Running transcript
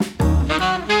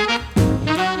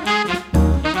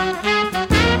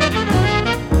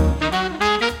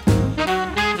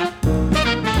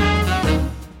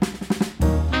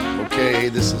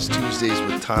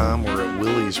Tom. We're at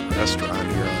Willie's Restaurant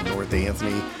here on North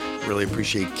Anthony. Really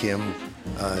appreciate Kim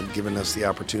giving us the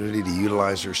opportunity to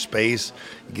utilize her space.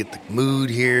 You get the mood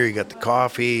here, you got the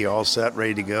coffee, you're all set,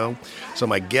 ready to go. So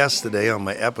my guest today on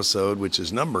my episode, which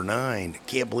is number 9,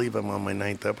 can't believe I'm on my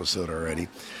 9th episode already,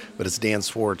 but it's Dan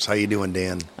Swartz. How you doing,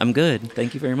 Dan? I'm good.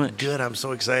 Thank you very much. Good. I'm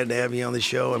so excited to have you on the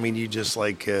show. I mean, you just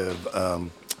like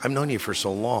I've known you for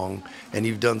so long, and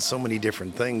you've done so many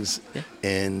different things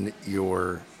in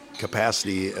your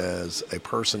capacity as a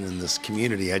person in this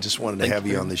community. I just wanted to have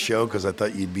you on the show because I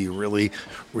thought you'd be really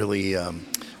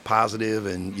positive,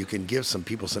 and you can give some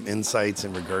people some insights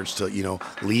in regards to,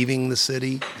 leaving the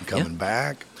city and coming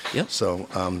back. Yep.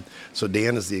 So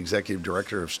Dan is the executive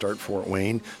director of Start Fort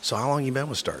Wayne. So how long you been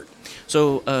with Start?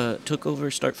 So took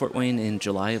over Start Fort Wayne in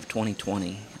July of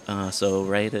 2020. So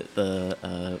right at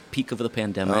the peak of the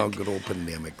pandemic. Oh, good old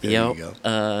pandemic. There you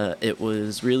go. It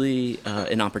was really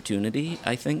an opportunity,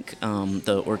 I think.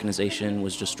 The organization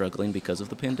was just struggling because of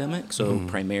the pandemic. So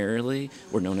primarily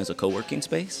we're known as a co-working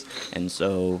space. And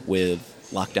so with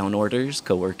lockdown orders,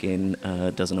 co-working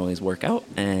doesn't always work out.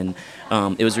 And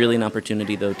it was really an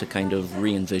opportunity, though, to kind of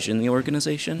re-envision the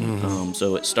organization.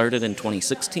 So it started in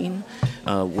 2016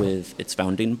 with its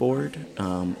founding board.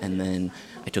 And then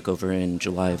I took over in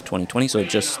July of 2020, so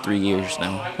just 3 years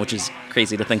now, which is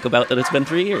crazy to think about that it's been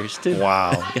 3 years, too.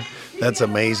 Wow. That's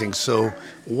amazing. So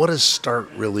what is Start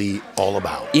really all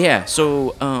about? Yeah,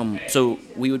 so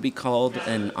we would be called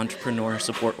an entrepreneur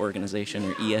support organization,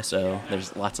 or ESO.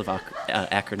 There's lots of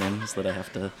acronyms that I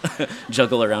have to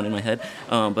juggle around in my head.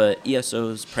 But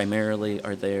ESOs primarily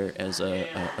are there as a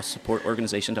support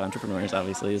organization to entrepreneurs,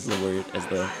 obviously, is the word,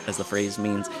 as the phrase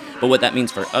means. But what that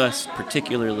means for us,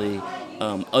 particularly,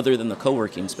 other than the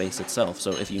co-working space itself. So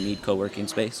if you need co-working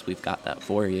space, we've got that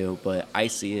for you. But I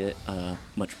see it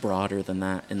much broader than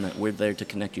that, in that we're there to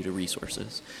connect you to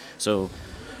resources. So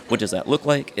what does that look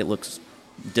like? It looks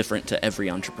different to every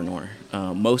entrepreneur.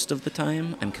 Most of the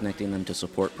time, I'm connecting them to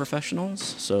support professionals,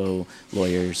 so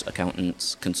lawyers,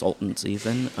 accountants, consultants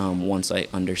even, once I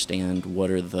understand what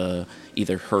are the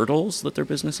either hurdles that their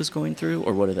business is going through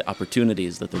or what are the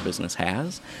opportunities that their business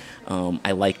has.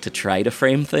 I like to try to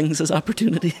frame things as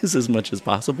opportunities as much as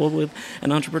possible with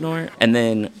an entrepreneur. And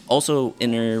then also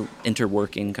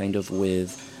interworking kind of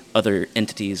with other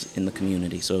entities in the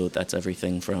community. So that's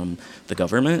everything from the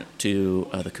government to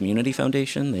the community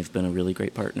foundation. They've been a really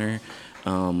great partner.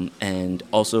 And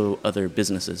also other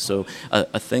businesses. So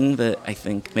a thing that I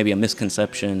think maybe a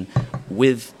misconception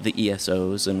with the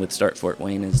ESOs and with Start Fort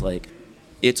Wayne is like,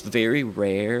 it's very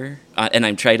rare, and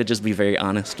I'm trying to just be very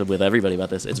honest with everybody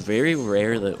about this, it's very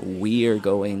rare that we are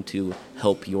going to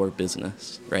help your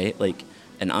business, right? Like,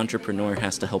 an entrepreneur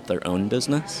has to help their own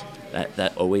business.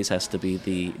 That always has to be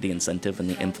the incentive and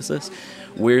the emphasis.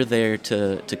 We're there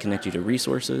to connect you to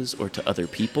resources or to other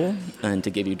people and to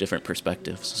give you different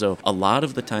perspectives. So a lot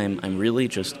of the time, I'm really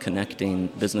just connecting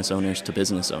business owners to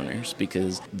business owners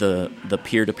because the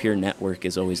peer-to-peer network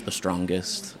is always the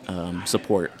strongest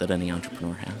support that any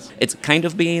entrepreneur has. It's kind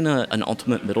of being an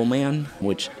ultimate middleman,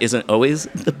 which isn't always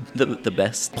the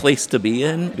best place to be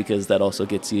in because that also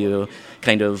gets you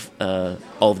kind of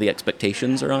all of the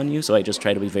expectations are on you. So I just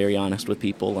try to be very honest with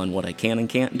people on what I can and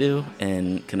can't do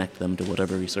and connect them to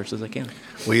whatever resources I can.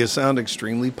 Well, you sound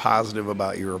extremely positive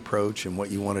about your approach and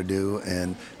what you want to do,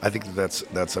 and I think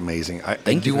that's amazing.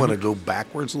 I do want to go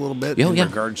backwards a little bit in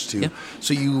regards to,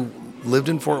 so you lived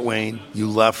in Fort Wayne, you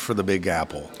left for the Big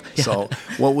Apple. Yeah. So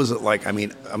what was it like? I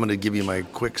mean, I'm going to give you my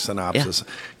quick synopsis.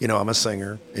 Yeah. I'm a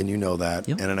singer, and you know that,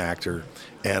 and an actor,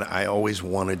 and I always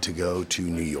wanted to go to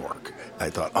New York. I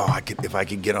thought, if I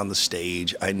could get on the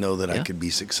stage, I know that I could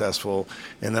be successful.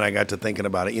 And then I got to thinking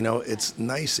about it. It's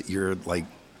nice that you're like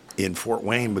in Fort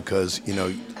Wayne because,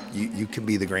 you can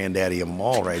be the granddaddy of them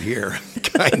all right here,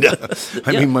 kind of.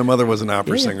 I mean, my mother was an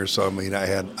opera singer, so I mean, I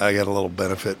got a little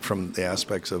benefit from the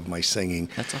aspects of my singing.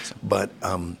 That's awesome. But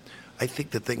I think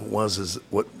the thing is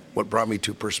what brought me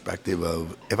to perspective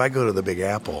of if I go to the Big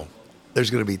Apple, there's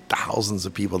going to be thousands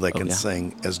of people that can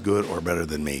sing as good or better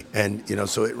than me. And,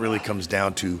 so it really comes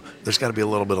down to there's got to be a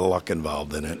little bit of luck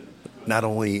involved in it. Not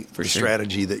only the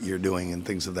strategy that you're doing and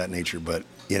things of that nature, but,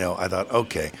 I thought,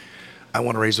 okay, I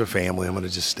want to raise a family. I'm going to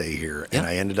just stay here. And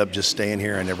I ended up just staying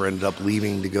here. I never ended up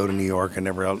leaving to go to New York. I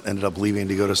never ended up leaving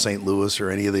to go to St. Louis or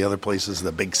any of the other places,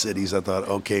 the big cities. I thought,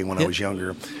 okay, when I was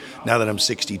younger. Now that I'm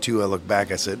 62, I look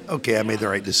back, I said, okay, I made the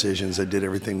right decisions. I did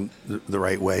everything the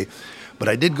right way. But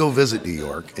I did go visit New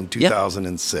York in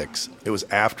 2006. It was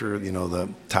after, the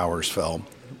towers fell.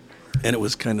 And it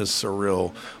was kind of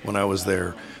surreal when I was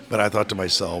there. But I thought to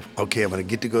myself, okay, I'm going to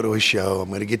get to go to a show. I'm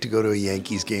going to get to go to a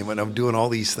Yankees game. And I'm doing all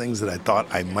these things that I thought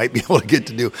I might be able to get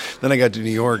to do. Then I got to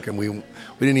New York, and we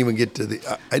didn't even get to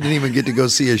I didn't even get to go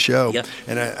see a show. Yep.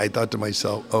 And I thought to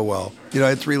myself, oh, well, I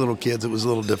had 3 little kids. It was a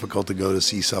little difficult to go to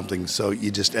see something. So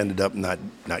you just ended up not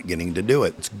getting to do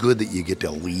it. It's good that you get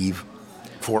to leave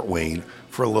Fort Wayne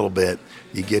for a little bit.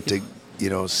 You get to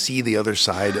see the other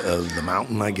side of the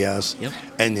mountain, I guess. Yep.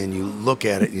 And then you look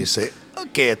at it and you say,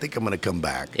 okay, I think I'm going to come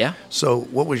back. Yeah. So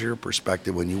what was your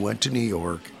perspective when you went to New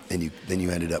York and then you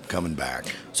ended up coming back?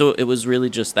 So it was really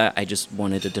just that. I just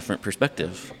wanted a different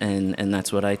perspective. And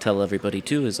that's what I tell everybody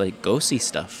too, is like, go see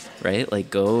stuff, right? Like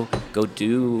go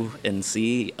do and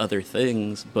see other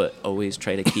things, but always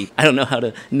try to keep, I don't know how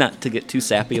to, not to get too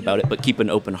sappy about it, but keep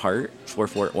an open heart for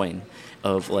Fort Wayne,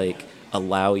 of like,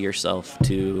 allow yourself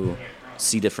to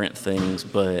see different things,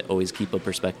 but always keep a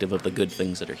perspective of the good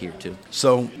things that are here too.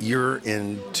 So you're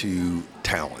into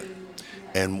talent,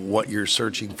 and what you're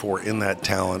searching for in that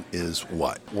talent is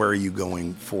what? Where are you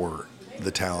going for the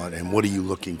talent, and what are you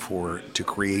looking for to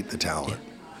create the talent? Yeah.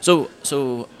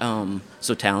 So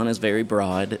talent is very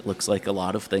broad. It looks like a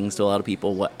lot of things to a lot of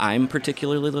people. What I'm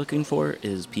particularly looking for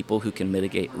is people who can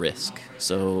mitigate risk.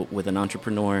 So with an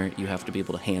entrepreneur, you have to be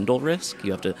able to handle risk.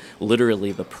 You have to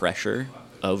literally the pressure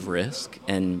of risk,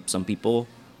 and some people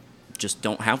just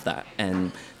don't have that,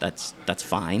 and that's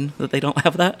fine that they don't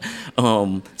have that.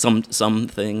 Some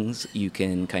things you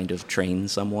can kind of train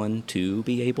someone to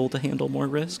be able to handle more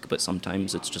risk, but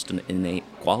sometimes it's just an innate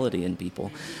quality in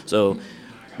people. So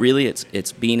really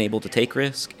it's being able to take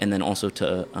risk, and then also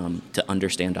to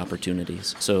understand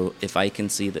opportunities. So if I can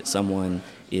see that someone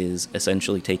is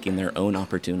essentially taking their own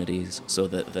opportunities, so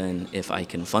that then if I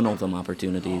can funnel them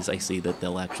opportunities, I see that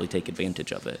they'll actually take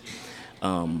advantage of it.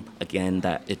 Again,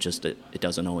 that it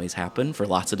doesn't always happen for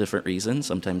lots of different reasons.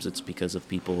 Sometimes it's because of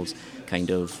people's kind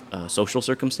of social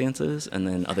circumstances, and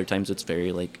then other times it's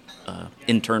very like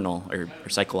internal or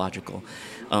psychological.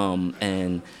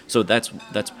 And so that's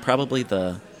probably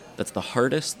the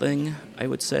hardest thing I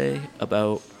would say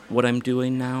about what I'm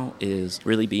doing now, is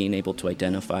really being able to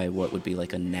identify what would be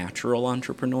like a natural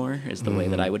entrepreneur is the way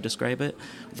that I would describe it,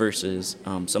 versus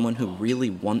someone who really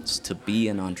wants to be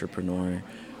an entrepreneur,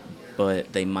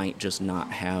 but they might just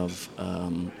not have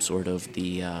sort of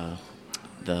the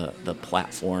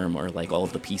platform or like all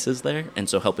of the pieces there, and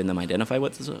so helping them identify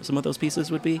what some of those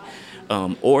pieces would be,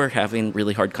 or having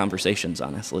really hard conversations,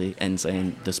 honestly, and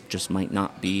saying this just might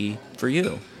not be for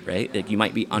you, right? Like you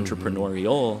might be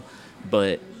entrepreneurial,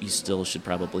 but you still should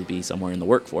probably be somewhere in the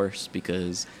workforce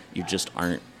because you just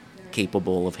aren't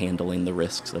capable of handling the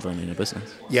risks of running a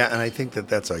business. Yeah, and I think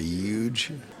that's a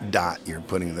huge dot you're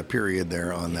putting the period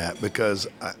there on that, because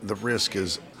the risk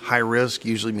is high risk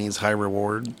usually means high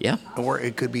reward. Yeah. Or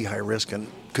it could be high risk and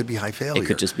could be high failure. It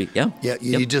could just be, yeah. Yeah,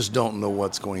 you just don't know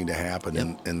what's going to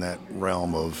happen in that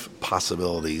realm of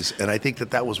possibilities. And I think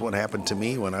that was what happened to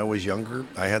me when I was younger.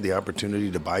 I had the opportunity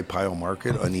to buy Pile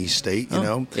Market on East State, you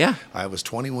know. Yeah. I was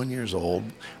 21 years old.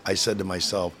 I said to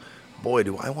myself, boy,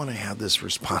 do I want to have this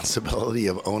responsibility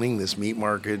of owning this meat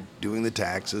market, doing the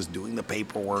taxes, doing the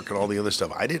paperwork, and all the other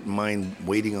stuff. I didn't mind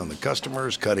waiting on the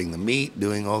customers, cutting the meat,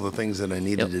 doing all the things that I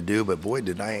needed to do. But boy,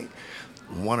 did I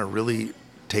want to really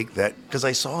take that, because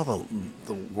I saw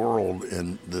the world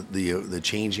and the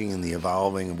changing and the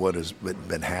evolving of what has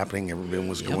been happening. Everyone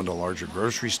was going to larger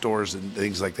grocery stores and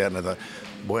things like that. And I thought,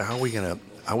 boy, how are we going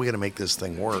to make this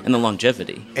thing work? And the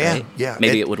longevity, right? Yeah.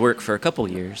 Maybe it would work for a couple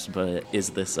years, but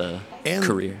is this a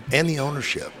career? And the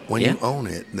ownership. When you own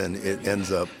it, then it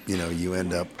ends up, you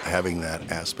end up having that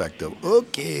aspect of,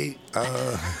 okay,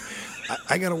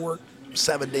 I got to work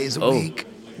 7 days a week.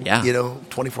 Yeah.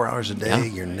 24 hours a day,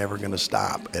 you're never going to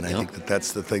stop. And I think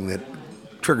that's the thing that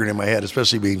triggered in my head,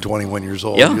 especially being 21 years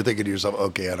old. You're thinking to yourself,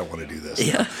 okay, I don't want to do this.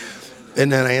 Yeah. And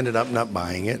then I ended up not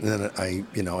buying it. And then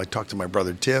I talked to my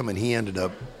brother Tim, and he ended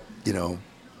up,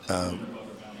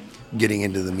 getting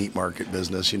into the meat market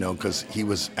business, because he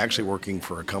was actually working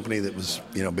for a company that was,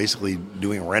 basically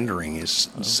doing rendering. And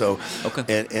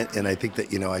I think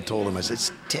that, I told him, I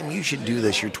said, Tim, you should do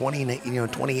this. You're 28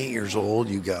 years old.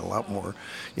 You got a lot more,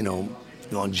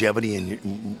 longevity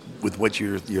and with what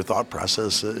your thought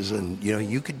process is, and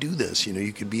you could do this,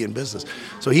 you could be in business.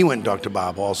 So he went and talked to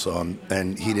Bob also,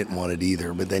 and he didn't want it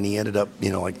either, but then he ended up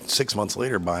like 6 months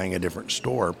later buying a different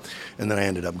store, and then I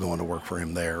ended up going to work for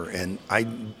him there. And I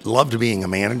loved being a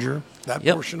manager. That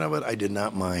portion of it I did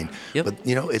not mind, but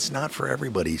it's not for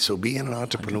everybody. So being an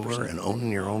entrepreneur 100%. And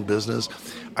owning your own business,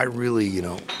 I really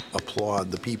applaud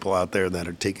the people out there that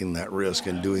are taking that risk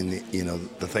and doing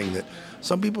the thing that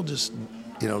some people just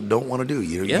don't want to do.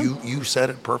 You said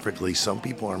it perfectly. Some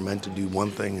people are meant to do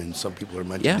one thing, and some people are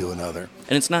meant to do another.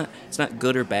 And it's not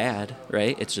good or bad,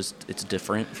 right? It's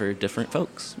different for different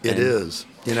folks. It is,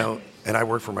 And I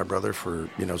worked for my brother for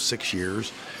 6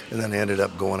 years, and then I ended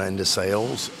up going into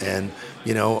sales. And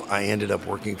I ended up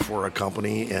working for a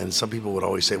company. And some people would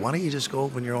always say, "Why don't you just go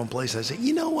open your own place?" I say,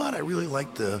 "You know what? I really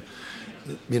like the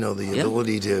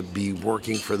ability to be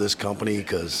working for this company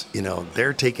because,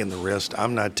 they're taking the risk.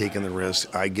 I'm not taking the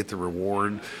risk. I get the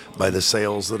reward by the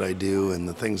sales that I do and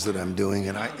the things that I'm doing.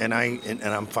 And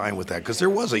I'm fine with that because there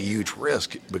was a huge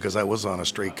risk because I was on a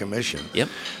straight commission. Yep.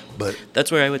 But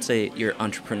that's where I would say you're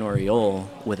entrepreneurial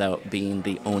without being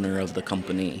the owner of the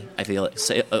company. I feel like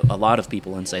a lot of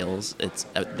people in sales,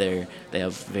 they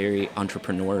have very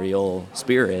entrepreneurial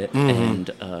spirit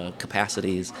and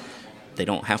capacities. They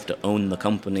don't have to own the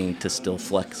company to still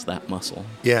flex that muscle.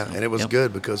 Yeah, and it was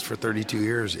good because for 32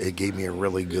 years, it gave me a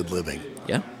really good living.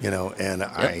 Yeah. And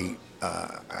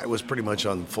I was pretty much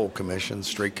on full commission,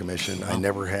 straight commission. I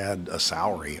never had a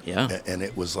salary. Yeah. And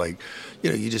it was like,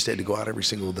 you just had to go out every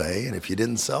single day, and if you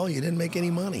didn't sell, you didn't make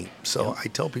any money. So I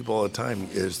tell people all the time,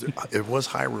 it was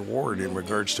high reward in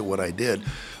regards to what I did,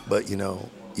 but,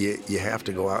 you have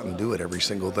to go out and do it every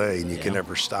single day, and you can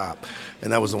never stop.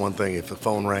 And that was the one thing. If the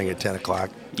phone rang at 10 o'clock,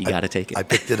 you got to take it. I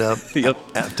picked it up. Yep.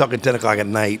 I'm talking 10 o'clock at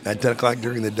night, not 10 o'clock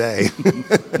during the day.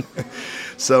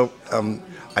 So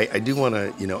I do want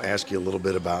to, ask you a little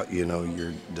bit about,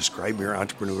 describe your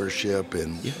entrepreneurship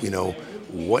and,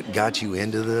 what got you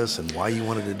into this and why you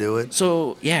wanted to do it.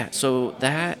 So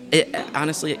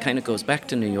honestly, it kind of goes back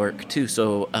to New York too.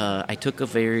 So I took a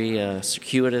very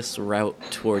circuitous route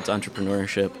towards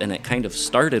entrepreneurship, and it kind of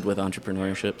started with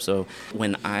entrepreneurship. So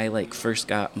when I first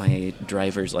got my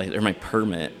driver's license or my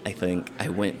permit, I think I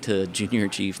went to Junior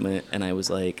Achievement and I was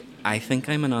like, I think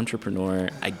I'm an entrepreneur.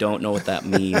 I don't know what that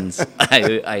means.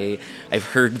 I've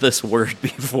heard this word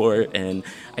before, and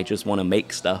I just want to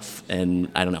make stuff, and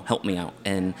I don't know, help me out.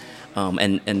 And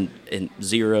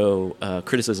zero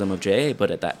criticism of JA,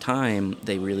 but at that time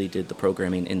they really did the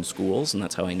programming in schools, and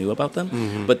that's how I knew about them.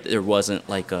 Mm-hmm. But there wasn't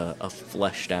like a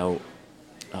fleshed out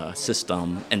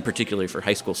system, and particularly for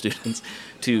high school students,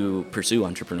 to pursue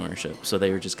entrepreneurship. So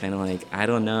they were just kind of like, I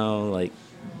don't know,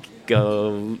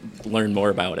 go learn more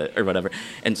about it or whatever.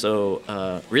 And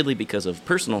so really because of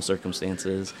personal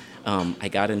circumstances, I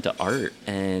got into art,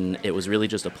 and it was really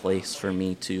just a place for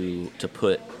me to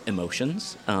put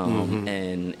emotions,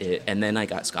 and then I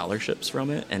got scholarships from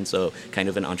it, and so kind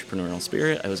of an entrepreneurial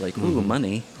spirit. I was like, ooh,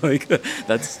 money,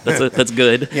 that's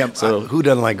good. Yeah. So who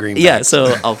doesn't like greenbacks? Yeah.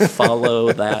 So I'll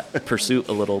follow that pursuit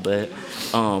a little bit,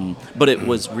 but it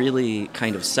was really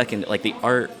kind of second. Like the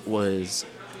art was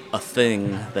a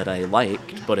thing that I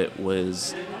liked, but it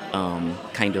was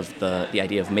kind of the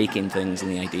idea of making things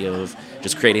and the idea of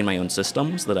just creating my own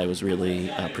systems that I was really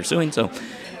pursuing. So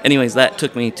anyways, that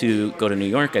took me to go to New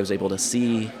York. I was able to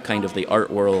see kind of the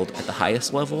art world at the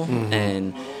highest level,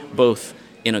 and both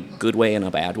in a good way and a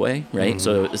bad way, right?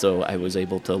 So I was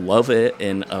able to love it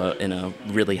in a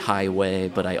really high way,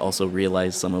 but I also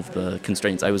realized some of the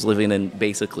constraints. I was living in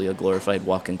basically a glorified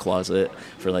walk-in closet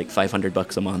for like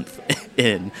 $500 a month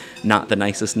in not the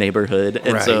nicest neighborhood,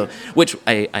 and so which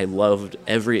I loved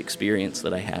every experience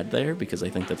that I had there because I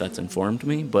think that that's informed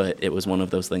me. But it was one of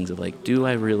those things of like, do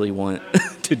I really want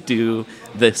to do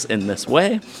this in this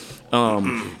way?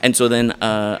 And so then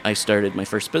I started my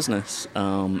first business,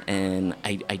 and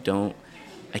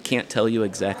I can't tell you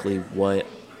exactly what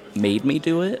made me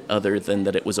do it, other than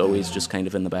that it was always just kind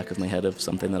of in the back of my head of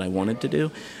something that I wanted to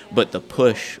do. But the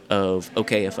push of,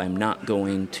 okay, if I'm not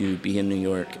going to be in New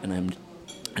York and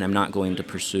I'm not going to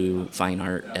pursue fine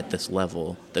art at this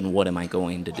level, then what am I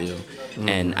going to do?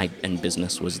 And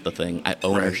business was the thing.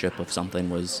 Ownership of something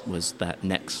was that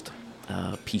next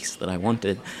piece that I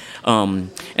wanted.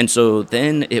 And so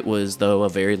then it was, though, a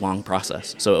very long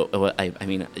process. So I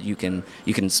mean, you can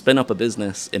spin up a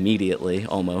business immediately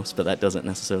almost, but that doesn't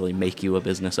necessarily make you a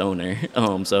business owner.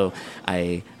 So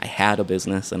I had a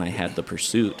business and I had the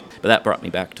pursuit, but that brought me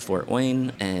back to Fort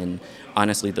Wayne. And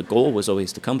honestly, the goal was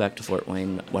always to come back to Fort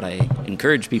Wayne. What I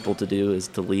encourage people to do is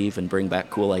to leave and bring back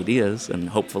cool ideas, and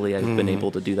hopefully I've been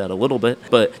able to do that a little bit.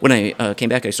 But when I came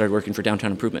back, I started working for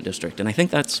Downtown Improvement District, and I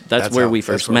think that's where we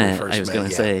first met. I was going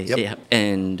to say, yeah.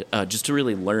 And just to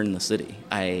really learn the city.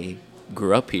 I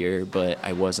grew up here, but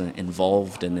I wasn't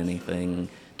involved in anything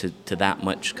to that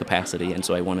much capacity, and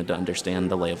so I wanted to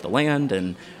understand the lay of the land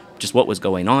and just what was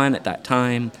going on at that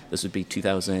time. This would be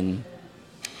 2008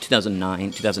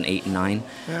 and 9.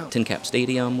 Yeah. Tin Cap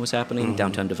Stadium was happening.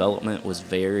 Downtown development was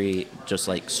very just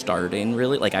like starting,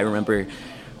 really. Like I remember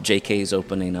JK's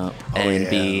opening up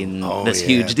being this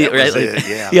huge deal, right? Like,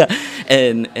 yeah.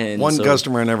 And one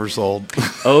customer I never sold.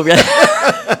 Oh,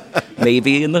 right.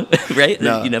 Maybe in the right.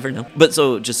 No. You never know. But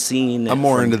so just seeing. I'm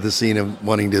more into the scene of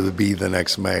wanting to be the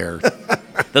next mayor.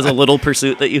 There's a little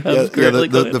pursuit that you have.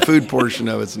 The food portion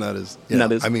of it's not as.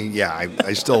 I mean,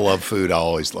 I still love food. I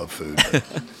always love food.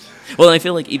 Well, I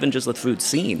feel like even just the food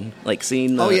scene, like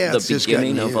seeing the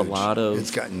beginning of a lot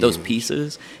of those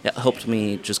pieces, it helped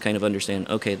me just kind of understand,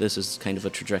 okay, this is kind of a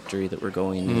trajectory that we're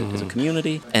going in as a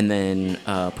community. And then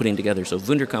putting together, so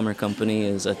Wunderkammer Company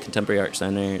is a contemporary art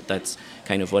center. That's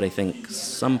kind of what I think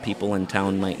some people in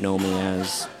town might know me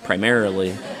as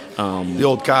primarily. The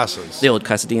old Casas. The old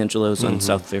Casa D'Angelo's on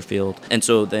South Fairfield. And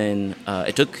so then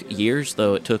it took years,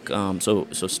 though. It took, so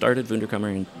started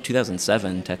Wunderkammer in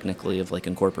 2007, technically, of like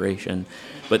incorporation.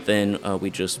 But then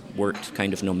we just worked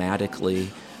kind of nomadically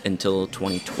until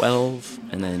 2012,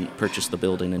 and then purchased the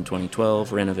building in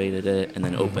 2012, renovated it, and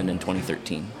then opened in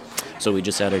 2013. So we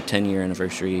just had our 10-year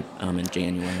anniversary in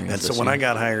January. And so when I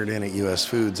got hired in at U.S.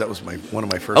 Foods, that was one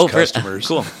of my first customers.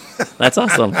 Cool. That's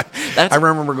awesome. I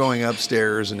remember going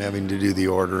upstairs and having to do the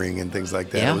ordering and things like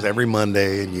that. Yeah. It was every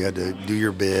Monday, and you had to do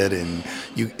your bid. And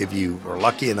if you were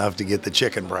lucky enough to get the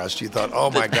chicken breast, you thought, oh,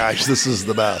 my gosh, this is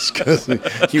the best. Because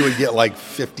you would get like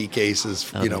 50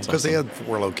 cases, because they had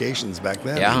 4 locations back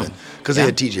then. Because they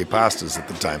had TJ Pastas at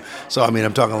the time. So, I mean,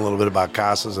 I'm talking a little bit about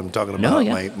Casas. I'm talking about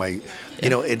my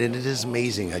and it is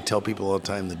amazing. I tell people all the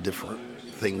time the different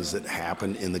things that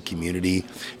happen in the community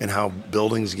and how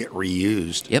buildings get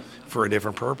reused for a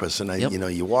different purpose. And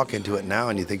you walk into it now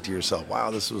and you think to yourself,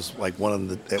 wow, this was like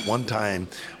at one time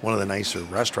one of the nicer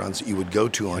restaurants that you would go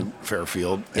to on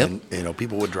Fairfield, and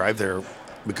people would drive there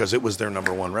because it was their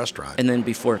number one restaurant. And then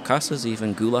before Casas,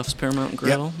 even Gulaf's Paramount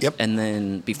Grill. Yep. And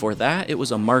then before that, it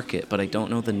was a market, but I don't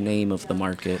know the name of the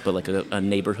market, but like a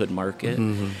neighborhood market.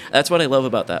 That's what I love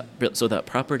about that. So that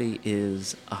property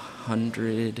is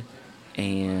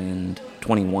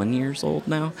 121 years old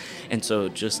now, and so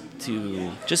just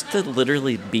to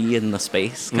literally be in the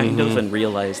space kind of and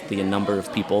realize the number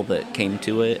of people that came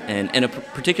to it, and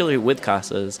particularly with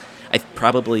Casas,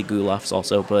 probably Gulaf's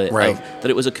also, but that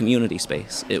it was a community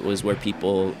space. It was where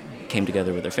people came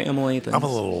together with their family. I'm a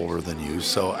little older than you,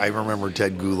 so I remember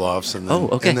Ted Gulaf's, and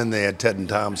then they had Ted and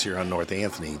Tom's here on North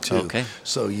Anthony too. Okay.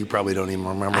 So you probably don't even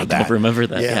remember that. I don't remember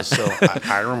that. Yeah. So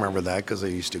I remember that because I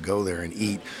used to go there and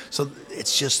eat. So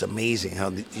it's just amazing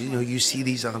how you see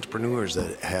these entrepreneurs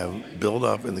that have built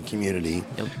up in the community.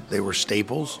 Yep. They were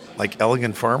staples, like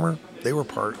Elegant Farmer. They were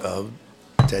part of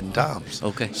Ted and Tom's.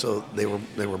 Okay. So they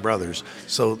were brothers.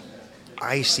 So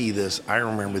I see this, I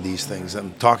remember these things.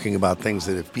 I'm talking about things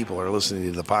that if people are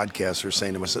listening to the podcast are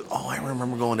saying to myself, oh, I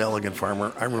remember going to Elegant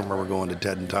Farmer. I remember going to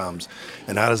Ted and Tom's.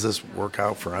 And how does this work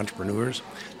out for entrepreneurs?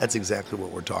 That's exactly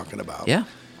what we're talking about. Yeah.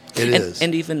 It is.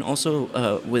 And even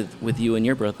also with you and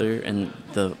your brother and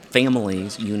the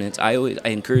families units, I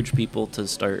encourage people to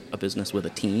start a business with a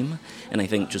team. And I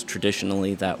think just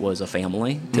traditionally that was a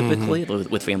family, typically,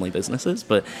 with family businesses.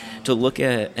 But to look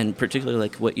at, and particularly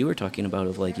like what you were talking about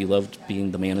of like you loved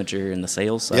being the manager and the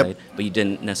sales side, but you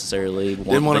didn't necessarily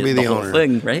want to be the owner.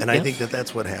 Thing, right? And I think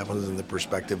that's what happens in the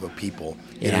perspective of people.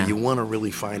 You want to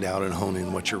really find out and hone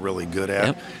in what you're really good at.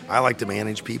 Yep. I like to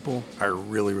manage people. I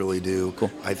really, really do.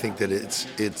 Cool. I think that it's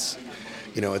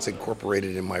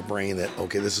incorporated in my brain that,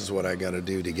 okay, this is what I got to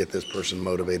do to get this person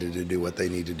motivated to do what they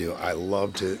need to do. I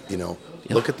love to,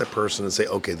 look at the person and say,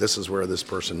 okay, this is where this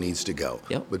person needs to go.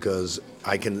 Yep. Because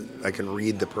I can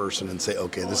read the person and say,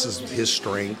 okay, this is his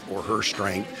strength or her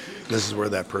strength. This is where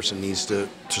that person needs to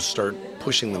start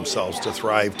pushing themselves to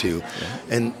thrive to.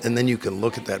 Yeah. And then you can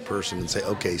look at that person and say,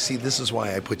 okay, see, this is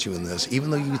why I put you in this. Even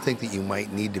though you think that you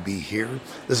might need to be here,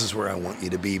 this is where I want you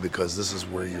to be because this is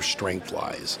where your strength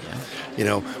lies.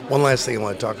 Yeah. One last thing I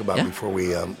want to talk about before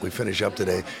we finish up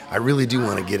today. I really do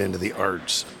want to get into the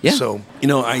arts. Yeah. So,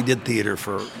 I did theater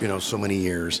for, so many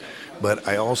years. But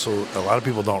I also, a lot of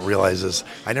people don't realize this,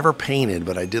 I never painted,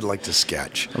 but I did like to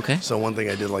sketch. Okay. So one thing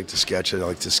I did like to sketch,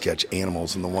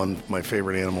 animals. And my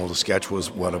favorite animal to sketch was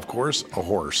what, of course? A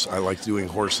horse. I liked doing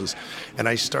horses. And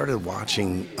I started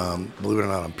watching, believe it or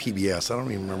not, on PBS. I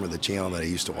don't even remember the channel that I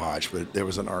used to watch, but there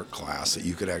was an art class that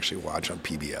you could actually watch on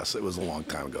PBS. It was a long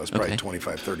time ago. It was probably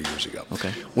 25, 30 years ago.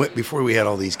 Okay. Before we had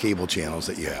all these cable channels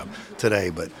that you have today,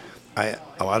 but a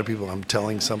lot of people, I'm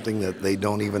telling something that they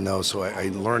don't even know. So I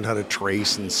learned how to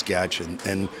trace and sketch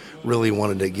and really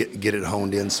wanted to get it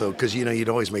honed in. So, because, you'd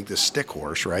always make this stick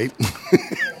horse, right?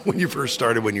 When you first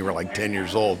started, when you were like 10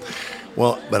 years old.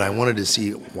 Well, but I wanted to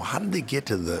see, how did they get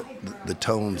to the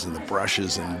tones and the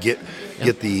brushes and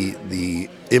get the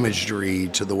imagery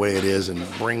to the way it is and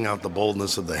bring out the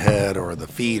boldness of the head or the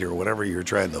feet or whatever you're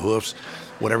trying, the hoofs,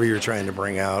 whatever you're trying to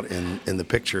bring out in the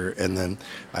picture. And then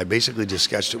I basically just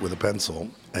sketched it with a pencil,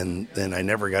 and then I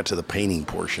never got to the painting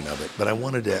portion of it. But I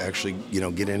wanted to actually,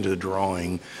 get into the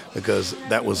drawing because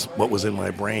that was what was in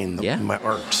my brain, my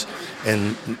arcs.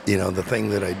 And, the thing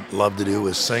that I love to do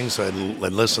was sing, so I'd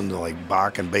listen to like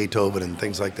Bach and Beethoven and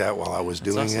things like that while I was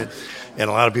doing it. And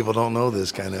a lot of people don't know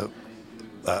this kind of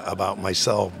about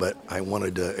myself, but I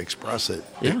wanted to express it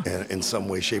in some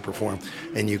way, shape, or form.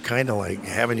 And you kind of like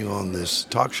having you on this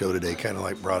talk show today kind of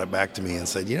like brought it back to me and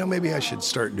said, maybe I should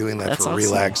start doing that for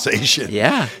relaxation.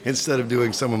 Yeah. Instead of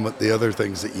doing some of the other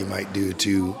things that you might do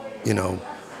to,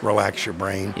 relax your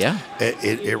brain. Yeah.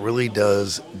 It really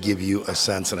does give you a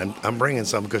sense. And I'm bringing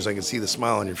some because I can see the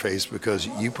smile on your face because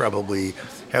you probably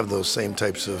have those same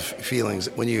types of feelings.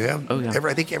 When you have,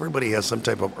 I think everybody has some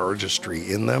type of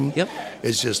artistry in them. Yep.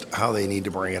 It's just how they need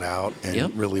to bring it out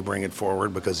and really bring it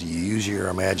forward because you use your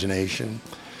imagination.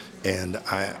 And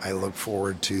I look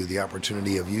forward to the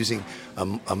opportunity of using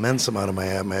an immense amount of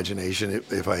my imagination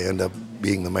if I end up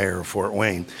being the mayor of Fort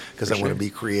Wayne, because I want to be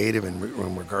creative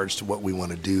in regards to what we want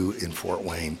to do in Fort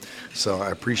Wayne. So I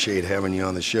appreciate having you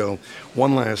on the show.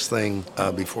 One last thing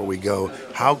before we go.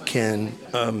 How can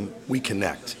we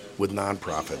connect with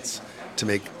nonprofits to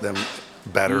make them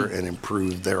better and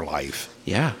improve their life?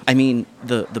 Yeah, I mean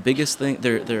the biggest thing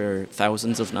there are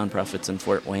thousands of nonprofits in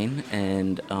Fort Wayne,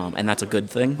 and that's a good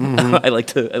thing. I like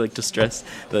to stress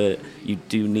that you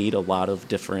do need a lot of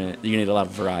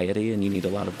variety, and you need a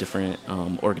lot of different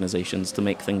organizations to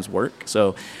make things work.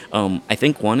 So I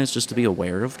think one is just to be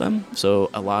aware of them. So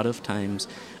a lot of times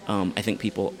I think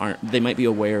people they might be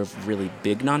aware of really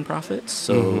big nonprofits.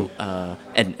 So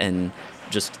and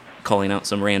just calling out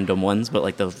some random ones, but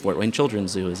like the Fort Wayne Children's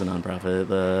Zoo is a nonprofit,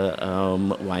 the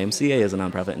YMCA is a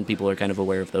nonprofit, and people are kind of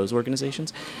aware of those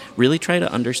organizations. Really try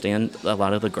to understand a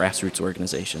lot of the grassroots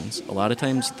organizations. A lot of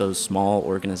times those small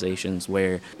organizations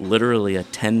where literally a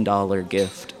 $10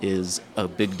 gift is a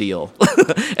big deal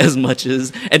as much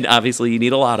as, and obviously you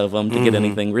need a lot of them to get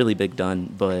anything really big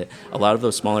done, but a lot of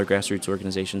those smaller grassroots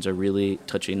organizations are really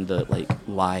touching the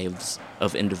lives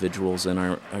of individuals in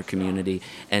our community,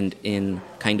 and in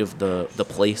kind of the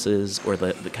places or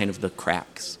the kind of the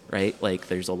cracks, right? Like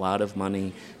there's a lot of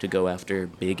money to go after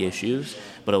big issues,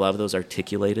 but a lot of those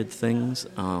articulated things,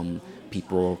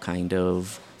 people kind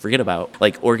of forget about.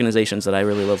 Like organizations that I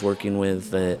really love working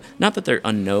with, that not that they're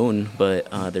unknown, but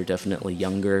they're definitely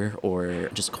younger or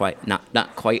just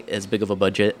not quite as big of a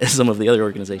budget as some of the other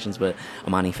organizations. But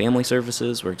Amani Family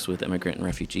Services works with immigrant and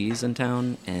refugees in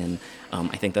town, and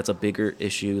I think that's a bigger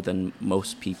issue than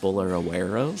most people are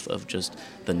aware of just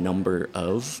the number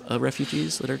of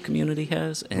refugees that our community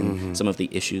has and some of the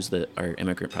issues that our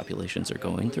immigrant populations are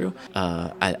going through.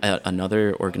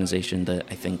 Another organization that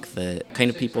I think that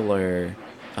kind of people are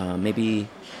maybe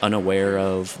unaware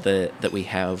of that we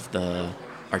have the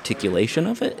articulation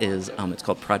of it is it's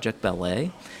called Project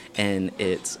Ballet, and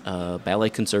it's a ballet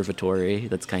conservatory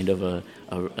that's kind of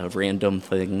a random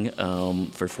thing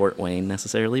for Fort Wayne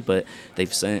necessarily, but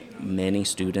they've sent many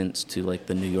students to like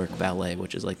the New York Ballet,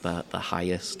 which is like the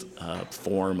highest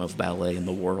form of ballet in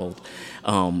the world,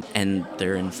 and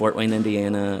they're in Fort Wayne,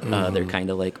 Indiana. They're kind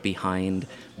of like behind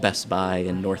Best Buy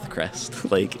and North Crest,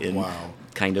 like in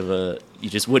kind of you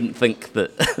just wouldn't think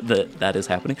that is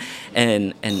happening,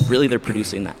 and really they're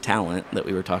producing that talent that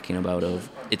we were talking about.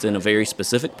 It's in a very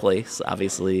specific place.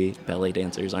 Obviously, ballet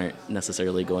dancers aren't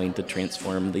necessarily going to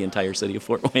transform the entire city of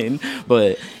Fort Wayne,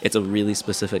 but it's a really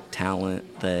specific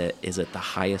talent that is at the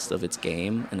highest of its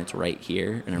game, and it's right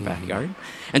here in our backyard.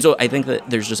 And so I think that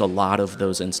there's just a lot of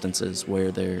those instances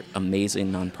where they're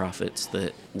amazing nonprofits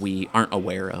that we aren't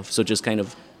aware of. So just kind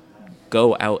of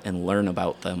go out and learn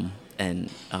about them,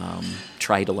 and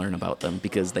try to learn about them,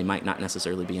 because they might not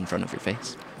necessarily be in front of your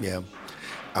face. Yeah.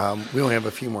 We only have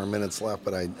a few more minutes left,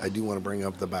 but I do want to bring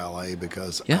up the ballet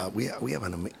because we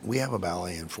have a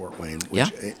ballet in Fort Wayne,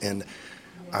 and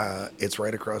it's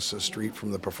right across the street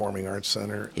from the Performing Arts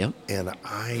Center. Yep. And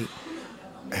I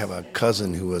have a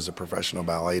cousin who was a professional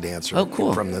ballet dancer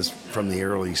from the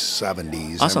early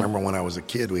 70s. Awesome. I remember when I was a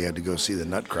kid, we had to go see the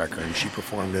Nutcracker, and she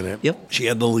performed in it. Yep. She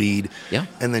had the lead. Yeah.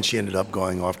 And then she ended up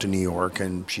going off to New York,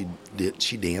 and she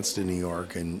danced in New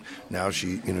York, and now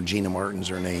Gina Martin's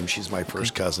her name. She's my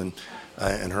first cousin.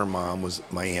 And her mom was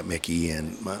my Aunt Mickey,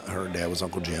 and her dad was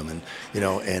Uncle Jim, and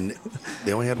and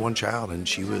they only had one child, and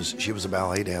she was a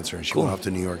ballet dancer, and she went off to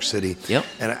New York City. Yep.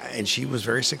 And she was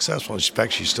very successful. In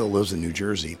fact, she still lives in New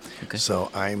Jersey. Okay.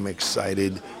 So I'm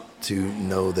excited to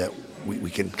know that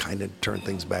we can kind of turn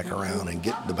things back around and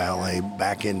get the ballet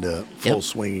back into full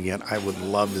swing again. I would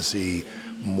love to see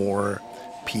more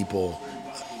people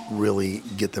really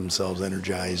get themselves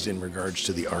energized in regards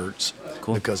to the arts,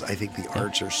 because I think the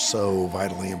arts are so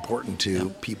vitally important to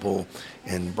people,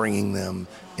 and bringing them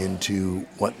into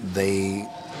what they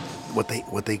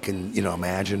can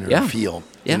imagine or feel.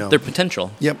 Their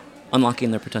potential.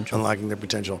 Unlocking their potential.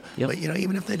 But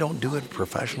even if they don't do it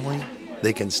professionally,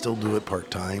 they can still do it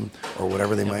part-time or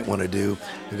whatever they might want to do,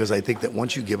 because I think that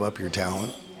once you give up your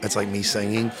talent, it's like me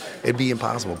singing. It'd be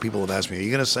impossible. People would ask me, are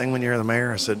you going to sing when you're the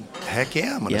mayor? I said, heck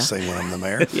yeah, I'm going to sing when I'm the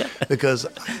mayor, because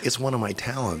it's one of my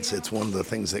talents. It's one of the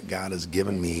things that God has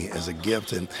given me as a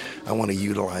gift, and I want to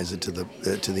utilize it to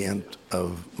the end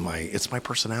of it's my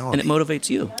personality. And it motivates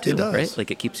you too, it does. Right?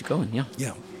 Like it keeps you going,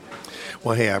 Yeah.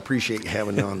 Well, hey, I appreciate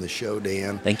having you on the show,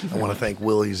 Dan. Thank you. I want to thank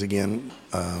Willie's again,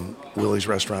 Willie's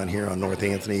Restaurant here on North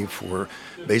Anthony, for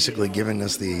basically giving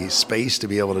us the space to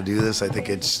be able to do this. I think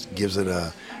it gives it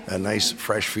a nice,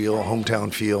 fresh feel,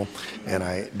 hometown feel. And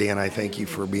Dan, I thank you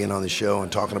for being on the show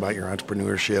and talking about your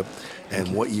entrepreneurship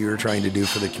and what you're trying to do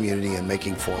for the community and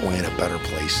making Fort Wayne a better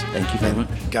place. Thank you very much.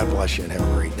 God bless you and have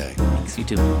a great day. Thanks, you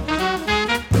too.